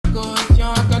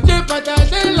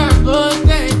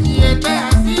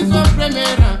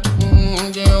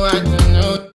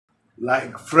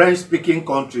Like French-speaking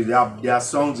countries, their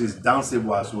songs is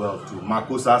danceable as well too.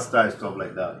 Makosa style stuff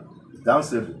like that. It's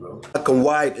danceable, bro. Black and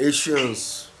white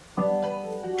Asians,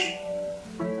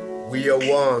 we are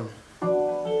one.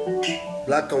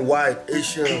 Black and white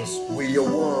Asians, we are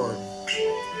one.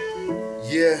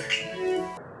 Yeah.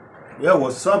 Yeah,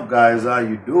 what's up, guys? How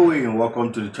you doing?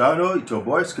 Welcome to the channel. It's your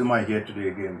boy Skimmer here today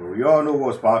again, bro. You all know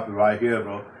what's popping right here,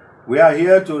 bro. We are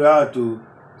here to react to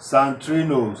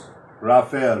Santrinos,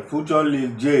 Raphael, Future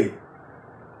Lil J,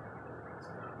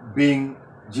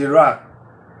 Bingerack,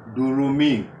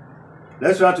 Durumi.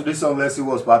 Let's react to this song. Let's see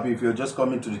what's popping. If you're just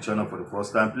coming to the channel for the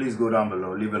first time, please go down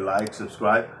below, leave a like,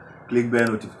 subscribe, click bell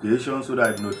notification so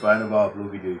that you're notified whenever I upload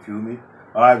video. You feel me?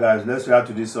 Alright, guys, let's react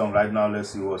to this song right now. Let's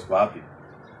see what's popping.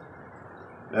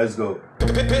 Let's go.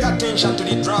 Pay attention to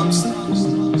the drums.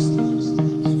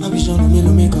 I wish on me to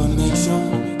make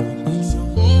connection.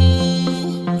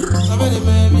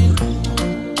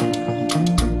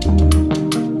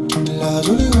 La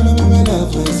jolie on me met la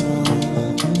pression.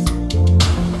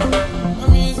 La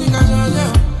musique a changé.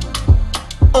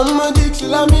 On m'a dit que c'est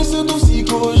la mise de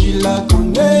psycho, je la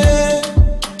connais.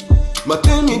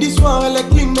 Matin, midi, soir, elle est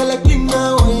clean,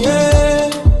 oh yeah.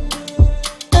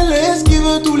 Elle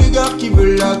esquive tous les gars qui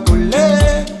veulent la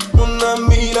coller. On a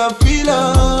mis la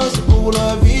fila, c'est pour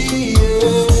la vie,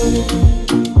 yeah.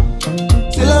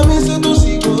 C'est la mise de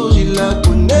psycho, je la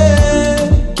connais.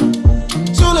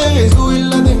 Sur les réseaux,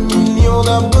 il a des millions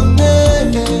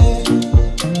d'abonnés.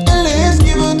 Elle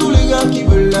esquive tous les gars qui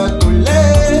veulent la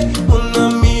coller. On a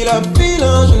mis la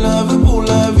fila, je la veux pour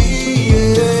la vie,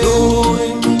 yeah. Do, ré,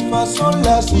 mi, fa, sol,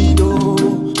 la, si, do.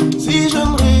 Si je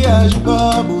ne réagis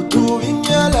pas, Boto,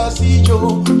 vigna, la, si,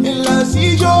 jo. Et la,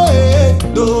 si, jo, eh.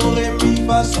 Do, ré, mi,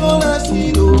 fa, sol, la,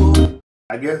 si, do.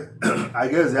 I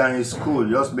guess they're in school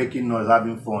just making noise,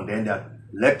 having fun. Then the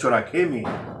lecturer came in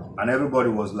and everybody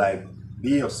was like,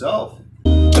 be yourself.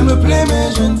 Elle me plaît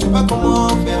mais je ne sais pas comment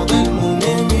faire d'elle mon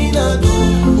éminado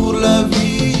pour la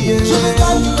vie, yeah. Je vais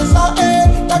tacler ça,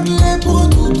 tacler pour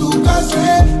tout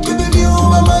casser. Bébé viens on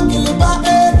va manquer les pas,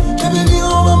 bébé viens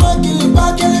on va manquer les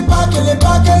pas, qu'elle est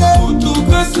pour tout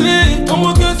casser.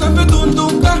 Comment que ça fait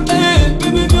tout casser.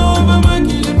 Bébé viens on va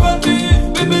manquer les pas,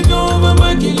 bébé viens on va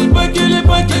manquer les pas, qu'elle est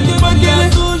la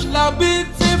touche, la bite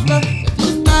siffle.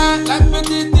 La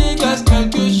petite dégage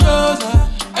quelque chose.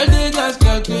 Elle dégage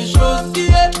quelque chose,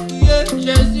 yeah, yeah.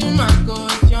 Jésus ma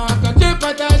caution. Quand tu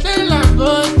partageais la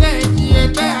beauté, tu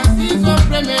étais assis au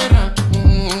premier rang.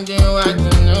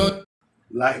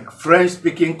 Like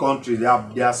French-speaking countries,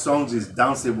 their songs is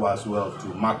danceable as well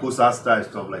too. Makosa style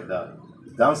stuff like that.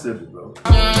 It's danceable, bro.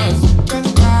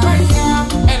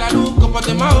 Elle a lourd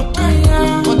comportement.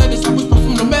 Quand elle est sa bouche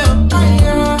parfume le mel.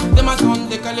 Des maçons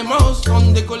décalément,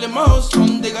 son décollement, son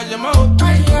dégagement.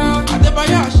 A des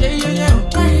baillards, yeah.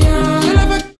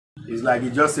 It's like he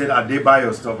just said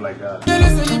Adebayo stuff like that.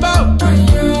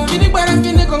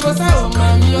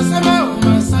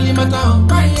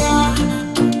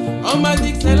 On m'a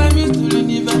dit que c'est la mise tout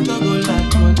l'univers Togo la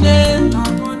connaît.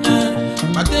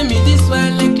 Matin midi soir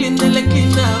elle est clean,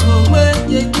 oh ouais,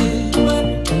 yeah.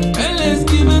 Elle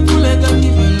esquive tous les gars qui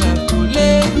veulent la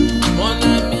coller. Mon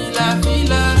ami la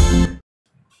fila.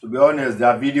 To be honest,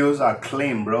 their videos are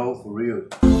clean, bro, for real.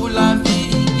 Pour la vie,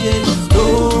 yeah. Do,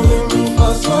 ré, mi, fa,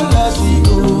 sol, la, si,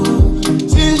 do.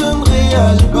 Si je ne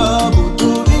réagis pas, Boto,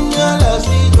 vigna, la,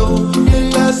 si, do. Et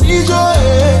la, si, jo,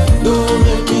 eh. Do,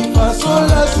 ré, mi, fa, sol,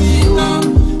 la, si, do.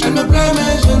 Elle me plaît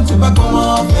mais je ne sais pas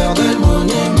comment faire d'elle mon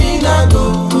éminado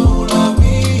pour la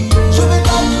vie, yeah. Je vais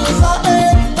tacler ça,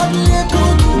 tacler pour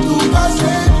tout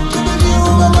casser. Bébé viens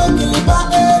on va manquer les pas,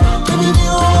 bébé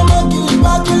viens on va manquer les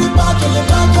pas, qu'elle est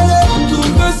tout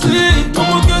casser.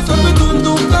 Comment que ça fait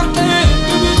tout casser.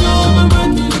 Bébé viens on va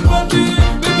manquer les pas,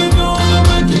 bébé viens on va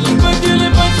manquer les pas, qu'elle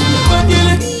est.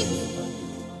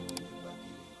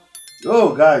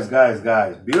 Yo, guys,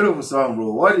 beautiful song,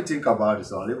 bro. What do you think about the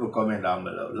song? Leave a comment down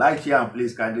below. Like, share, and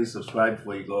please kindly subscribe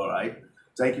before you go, alright?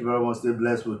 Thank you very much. Stay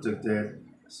blessed, protected.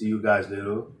 See you guys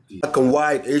later. Black and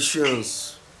white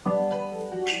Asians,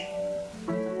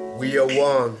 we are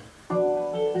one.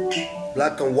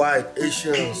 Black and white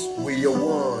Asians, we are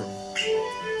one.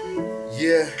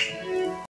 Yeah.